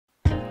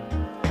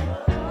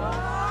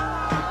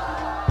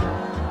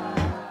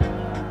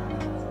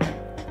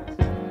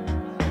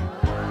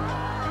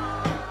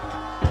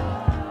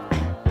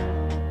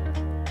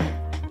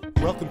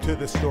to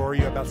the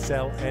story about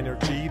cell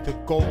energy. The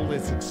goal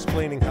is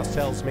explaining how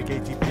cells make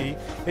ATP.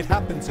 It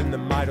happens in the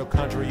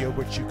mitochondria,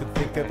 which you can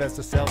think of as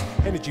the cell's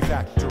energy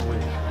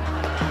factory.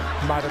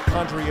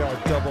 Mitochondria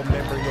are double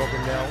membrane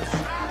organelles,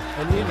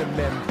 an inner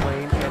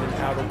membrane and an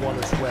outer one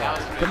as well.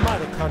 The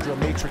mitochondrial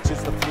matrix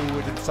is the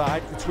fluid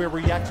inside. It's where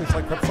reactions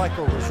like Krebs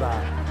cycle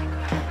reside.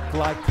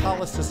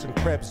 Glycolysis and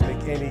Krebs make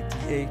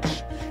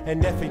NADH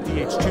and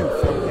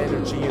FADH2 from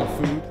energy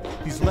and food.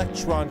 These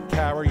electron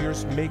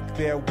carriers make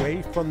their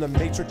way from the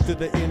matrix to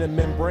the inner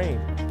membrane.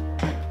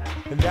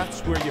 And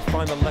that's where you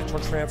find the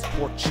electron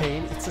transport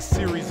chain. It's a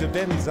series of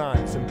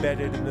enzymes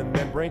embedded in the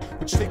membrane,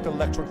 which take the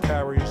electron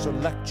carriers'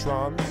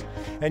 electrons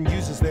and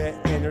uses their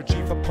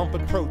energy for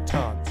pumping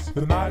protons.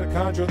 The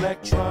mitochondrial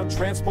electron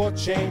transport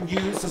chain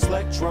uses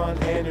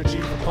electron energy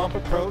for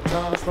pumping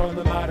protons from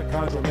the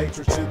mitochondrial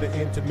matrix to the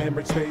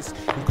intermembrane space,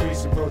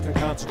 increasing proton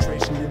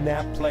concentration in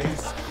that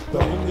place.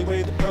 The only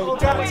way the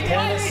protons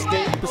can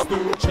escape is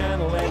through a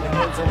channel and it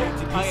ends on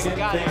ATP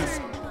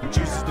synthase, which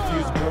uses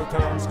diffusing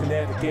protons'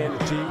 kinetic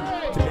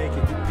energy to make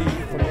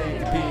ATP from